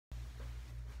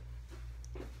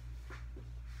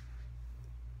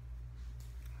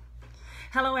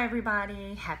Hello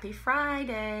everybody, happy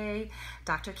Friday.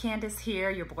 Dr. Candice here,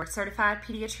 your board certified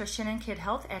pediatrician and kid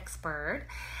health expert.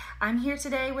 I'm here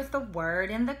today with the word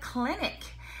in the clinic.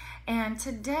 And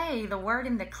today the word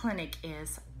in the clinic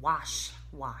is wash.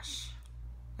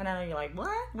 And I know you're like,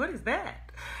 what? What is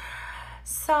that?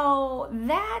 So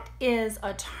that is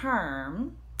a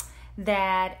term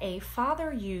that a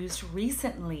father used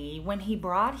recently when he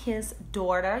brought his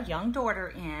young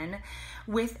daughter in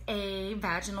with a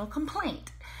vaginal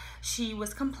complaint. She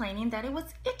was complaining that it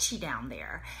was itchy down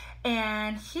there.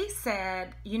 And he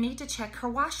said, you need to check her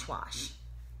wash.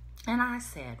 And I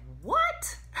said,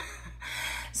 what?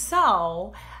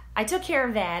 So I took care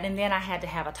of that, and then I had to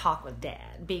have a talk with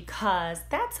Dad because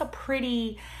that's a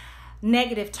pretty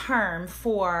negative term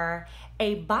for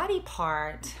a body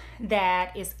part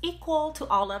that is equal to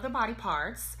all other body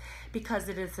parts because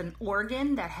it is an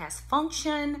organ that has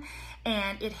function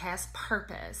and it has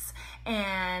purpose.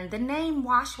 And the name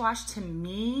wash to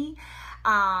me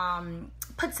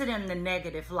puts it in the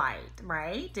negative light,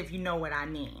 right? If you know what I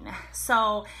mean.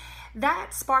 So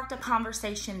that sparked a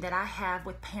conversation that I have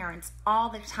with parents all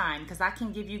the time because I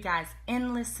can give you guys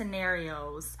endless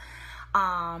scenarios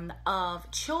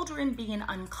of children being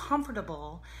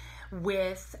uncomfortable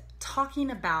with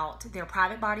talking about their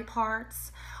private body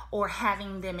parts or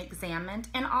having them examined,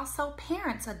 and also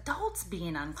parents, adults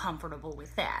being uncomfortable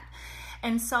with that.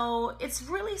 And so it's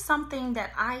really something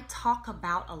that I talk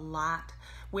about a lot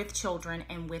with children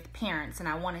and with parents, and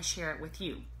I want to share it with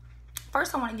you.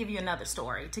 First, I want to give you another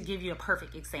story to give you a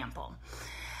perfect example.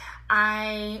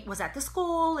 I was at the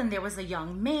school and there was a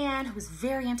young man who was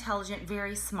very intelligent,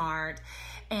 very smart,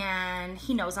 and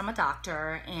he knows I'm a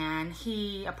doctor, and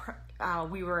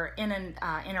we were in an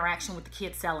interaction with the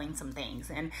kids selling some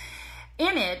things, and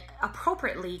in it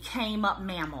appropriately came up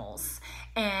mammals,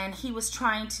 and he was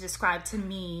trying to describe to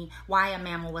me why a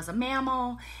mammal was a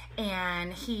mammal,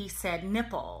 and he said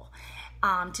nipple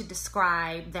to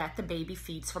describe that the baby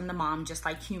feeds from the mom just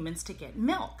like humans to get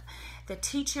milk. The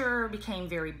teacher became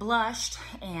very blushed,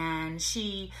 and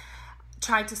she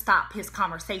tried to stop his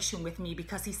conversation with me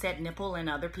because he said nipple and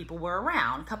other people were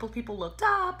around. A couple of people looked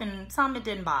up, and some it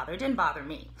didn't bother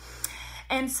me.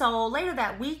 And so later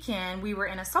that weekend, we were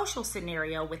in a social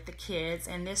scenario with the kids,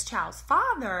 and this child's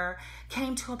father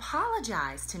came to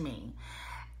apologize to me.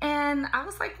 And I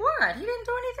was like, what? He didn't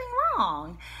do anything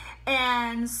wrong.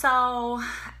 And so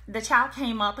the child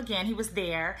came up again, he was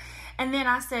there. And then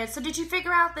I said, so did you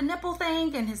figure out the nipple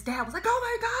thing? And his dad was like, oh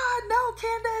my God, no,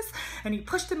 Candice. And he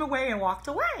pushed him away and walked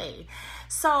away.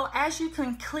 So as you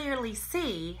can clearly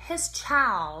see, his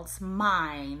child's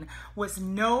mind was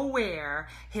nowhere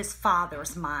his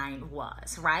father's mind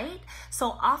was, right? So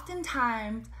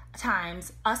oftentimes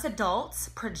us adults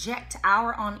project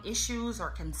our own issues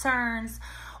or concerns,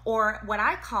 or what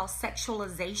I call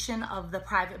sexualization of the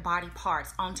private body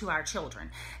parts onto our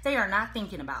children. They are not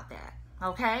thinking about that,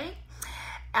 okay?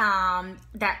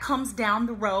 That comes down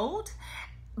the road.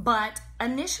 But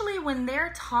initially when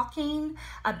they're talking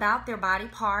about their body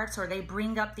parts or they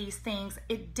bring up these things,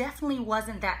 it definitely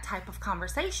wasn't that type of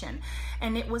conversation.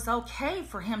 And it was okay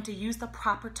for him to use the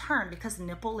proper term, because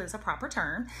nipple is a proper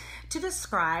term to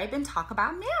describe and talk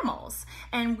about mammals.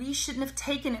 And we shouldn't have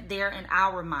taken it there in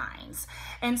our minds.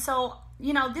 And so,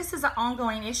 you know, this is an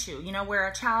ongoing issue, you know, where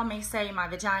a child may say my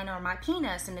vagina or my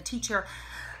penis, and the teacher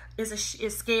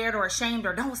is scared or ashamed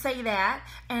or don't say that,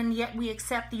 and yet we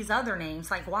accept these other names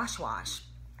like wash.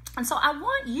 And so I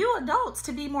want you adults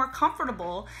to be more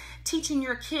comfortable teaching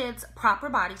your kids proper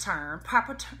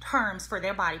terms for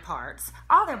their body parts,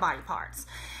 all their body parts.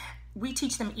 We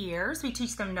teach them ears, we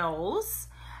teach them nose,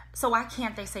 so why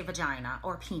can't they say vagina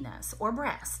or penis or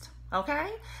breast? Okay,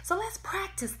 so let's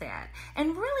practice that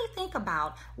and really think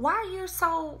about why you're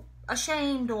so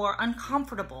ashamed or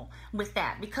uncomfortable with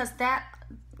that, because that,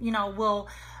 you know, will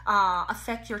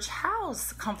affect your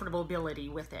child's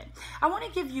comfortability with it. I want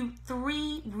to give you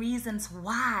 3 reasons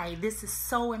why this is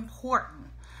so important,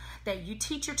 that you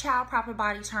teach your child proper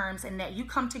body terms and that you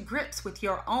come to grips with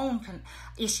your own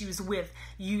issues with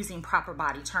using proper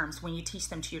body terms when you teach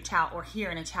them to your child or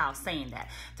hearing a child saying that.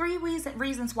 3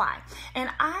 reasons why.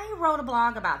 And I wrote a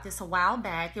blog about this a while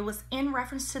back. It was in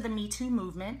reference to the Me Too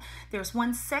movement. There's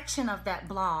one section of that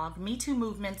blog, Me Too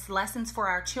Movement's Lessons for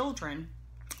Our Children,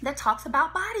 that talks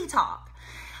about body talk.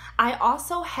 I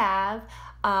also have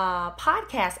a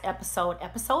podcast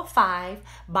episode 5,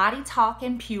 Body Talk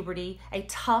and Puberty, a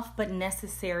tough but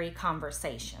necessary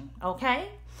conversation, okay?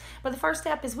 But the first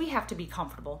step is we have to be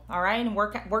comfortable, all right, and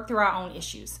work through our own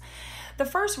issues. The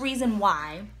first reason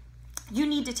why you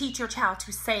need to teach your child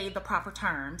to say the proper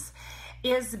terms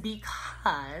is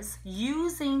because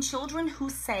using children who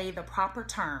say the proper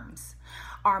terms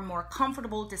are more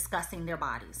comfortable discussing their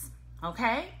bodies,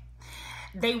 okay?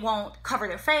 They won't cover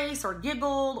their face or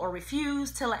giggle or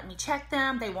refuse to let me check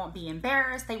them. They won't be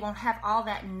embarrassed. They won't have all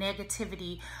that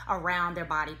negativity around their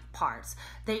body parts.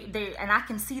 And I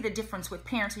can see the difference with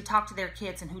parents who talk to their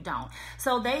kids and who don't.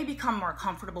 So they become more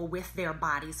comfortable with their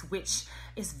bodies, which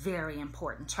is very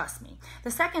important, trust me.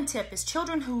 The second tip is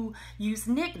children who use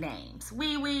nicknames.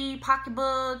 Wee wee,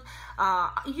 pocketbook,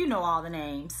 you know all the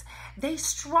names. They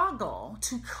struggle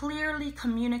to clearly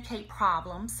communicate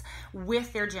problems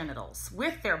with their genitals,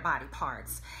 with their body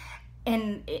parts.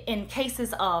 In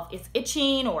cases of it's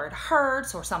itching or it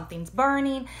hurts or something's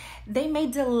burning, they may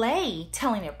delay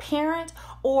telling their parent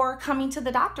or coming to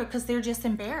the doctor because they're just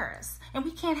embarrassed. And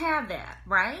we can't have that,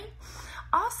 right?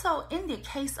 Also, in the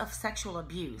case of sexual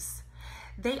abuse,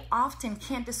 they often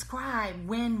can't describe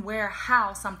when, where,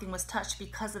 how something was touched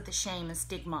because of the shame and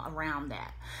stigma around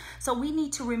that. So we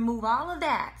need to remove all of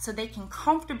that so they can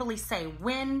comfortably say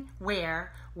when,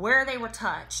 where they were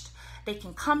touched. They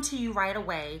can come to you right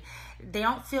away. They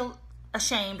don't feel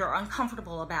ashamed or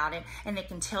uncomfortable about it, and they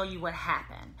can tell you what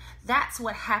happened. That's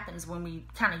what happens when we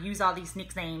kind of use all these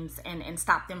nicknames and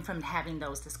stop them from having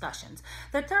those discussions.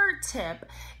 The third tip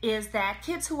is that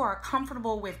kids who are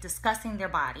comfortable with discussing their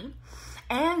body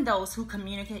and those who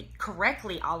communicate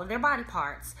correctly all of their body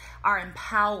parts are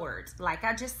empowered, like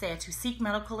I just said, to seek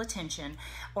medical attention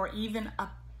or even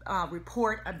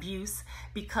report abuse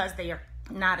because they are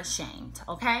not ashamed,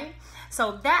 okay?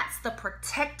 So that's the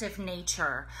protective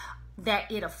nature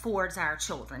that it affords our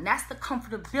children. That's the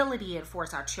comfortability it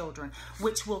affords our children,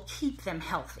 which will keep them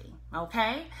healthy,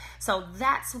 okay? So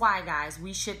that's why, guys,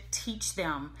 we should teach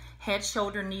them head,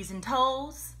 shoulder, knees, and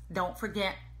toes. Don't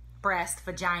forget breast,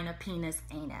 vagina, penis,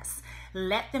 anus.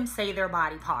 Let them say their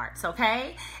body parts,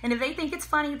 okay? And if they think it's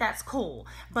funny, that's cool.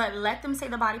 But let them say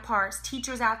the body parts.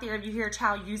 Teachers out there, if you hear a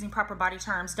child using proper body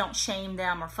terms, don't shame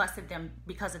them or fuss at them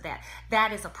because of that.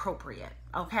 That is appropriate,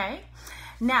 okay?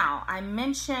 Now, I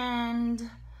mentioned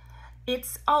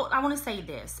I want to say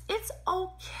this. It's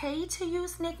okay to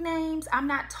use nicknames. I'm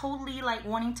not totally like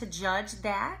wanting to judge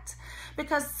that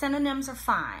because synonyms are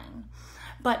fine.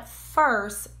 But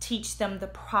first, teach them the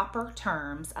proper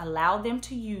terms, allow them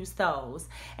to use those,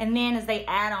 and then as they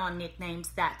add on nicknames,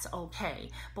 that's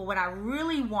okay. But what I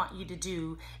really want you to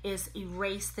do is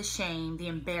erase the shame, the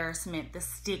embarrassment, the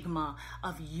stigma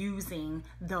of using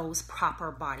those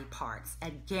proper body parts.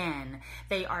 Again,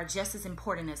 they are just as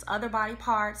important as other body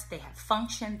parts. They have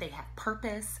function, they have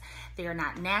purpose, they are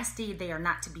not nasty, they are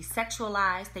not to be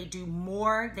sexualized. They do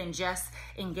more than just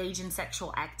engage in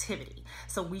sexual activity.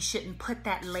 So we shouldn't put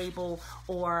that label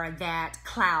or that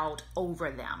cloud over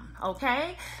them,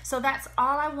 okay? So that's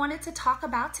all I wanted to talk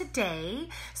about today.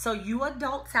 So you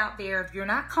adults out there, if you're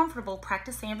not comfortable,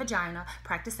 practice saying vagina,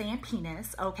 practice saying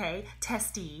penis, okay?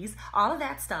 Testes, all of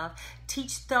that stuff.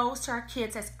 Teach those to our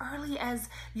kids as early as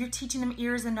you're teaching them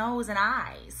ears and nose and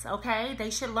eyes, okay? They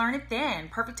should learn it then.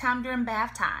 Perfect time during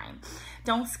bath time.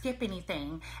 Don't skip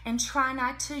anything. And try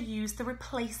not to use the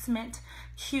replacement,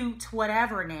 cute,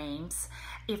 whatever names.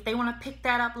 If they want to pick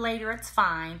that up later, it's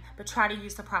fine, but try to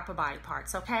use the proper body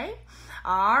parts, okay?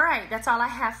 All right, that's all I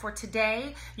have for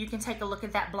today. You can take a look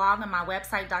at that blog on my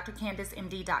website,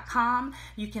 drcandicemd.com.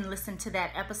 You can listen to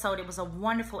that episode. It was a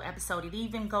wonderful episode. It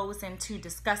even goes into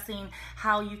discussing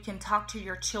how you can talk to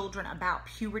your children about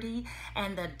puberty.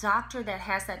 And the doctor that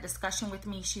has that discussion with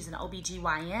me, she's an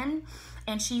OBGYN,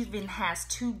 and she even has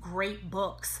 2 great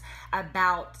books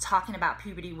about talking about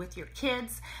puberty with your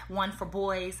kids, one for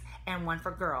boys and one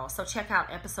for girls. So check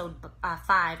out episode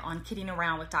 5 on Kidding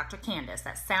Around with Dr. Candice.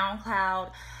 That's SoundCloud,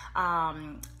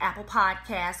 Apple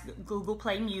Podcasts, Google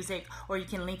Play Music, or you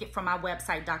can link it from my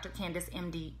website,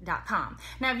 drcandicemd.com.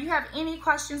 Now, if you have any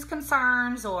questions,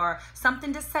 concerns, or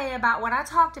something to say about what I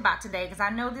talked about today, because I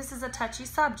know this is a touchy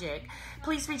subject,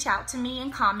 please reach out to me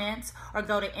in comments or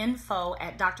go to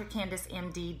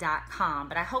info@drcandicemd.com.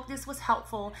 But I hope this was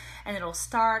helpful and it'll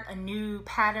start a new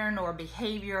pattern or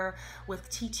behavior with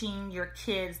teaching your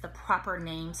kids the proper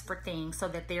names for things so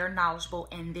that they're knowledgeable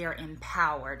and they're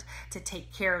empowered to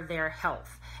take care of their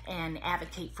health and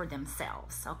advocate for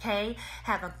themselves, okay?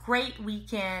 Have a great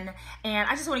weekend. And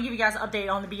I just want to give you guys an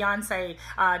update on the Beyonce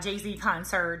Jay-Z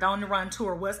concert. The On the Run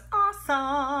tour was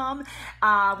awesome.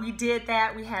 We did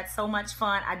that. We had so much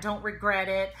fun. I don't regret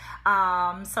it.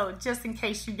 So just in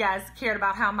case you guys cared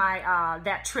about how my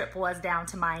that trip was down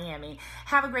to Miami.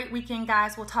 Have a great weekend,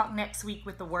 guys. We'll talk next week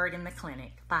with the Word in the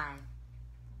Clinic. Bye.